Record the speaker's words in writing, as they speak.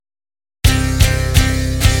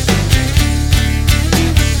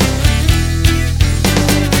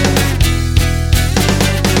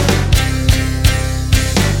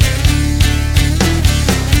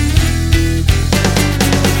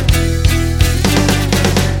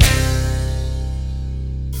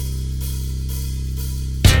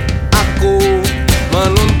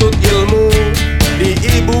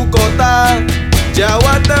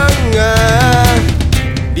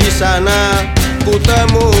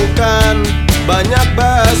temukan banyak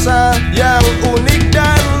bahasa yang unik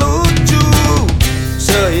dan lucu,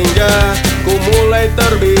 sehingga ku mulai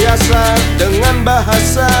terbiasa dengan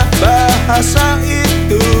bahasa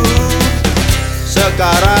itu.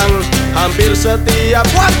 Sekarang hampir setiap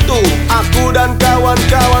waktu aku dan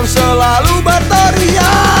kawan-kawan selalu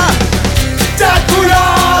berteriak,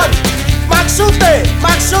 Jaguyon! Maksudnya,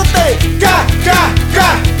 gah, gah,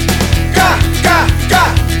 gah, gah, gah, gah.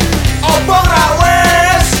 Obong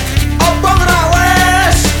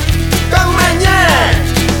rawes, Kemenyek,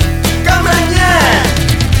 Kemenyek.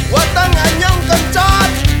 Watang anyong kencot,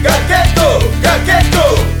 gageku,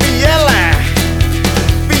 piye lah.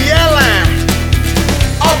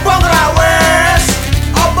 Obong rawes,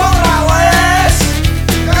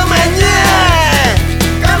 Kemenyek,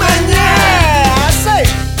 asik.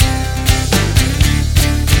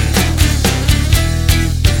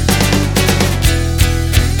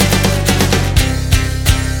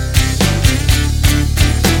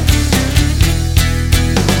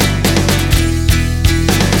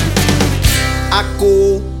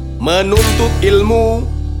 Aku menuntut ilmu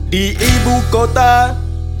di ibu kota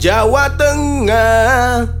Jawa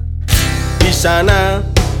Tengah. Di sana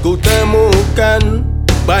ku temukan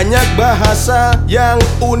banyak bahasa yang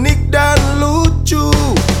unik dan lucu.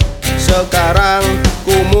 Sekarang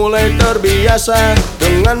ku mulai terbiasa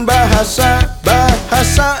dengan bahasa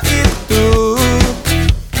itu,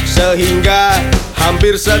 sehingga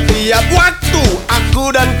hampir setiap waktu aku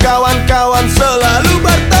dan kawan-kawan selalu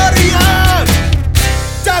berteriak,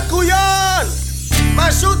 Jaguyon!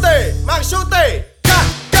 Maksudnya, gah,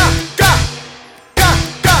 gah, gah, gah,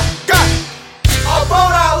 gah, gah. Obong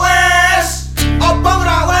rawes,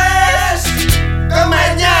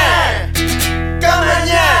 Kemenyek,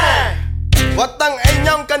 Watang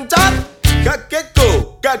enyong kencot,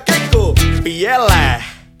 gageku, piye lah.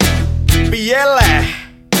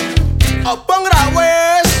 Obong rawes.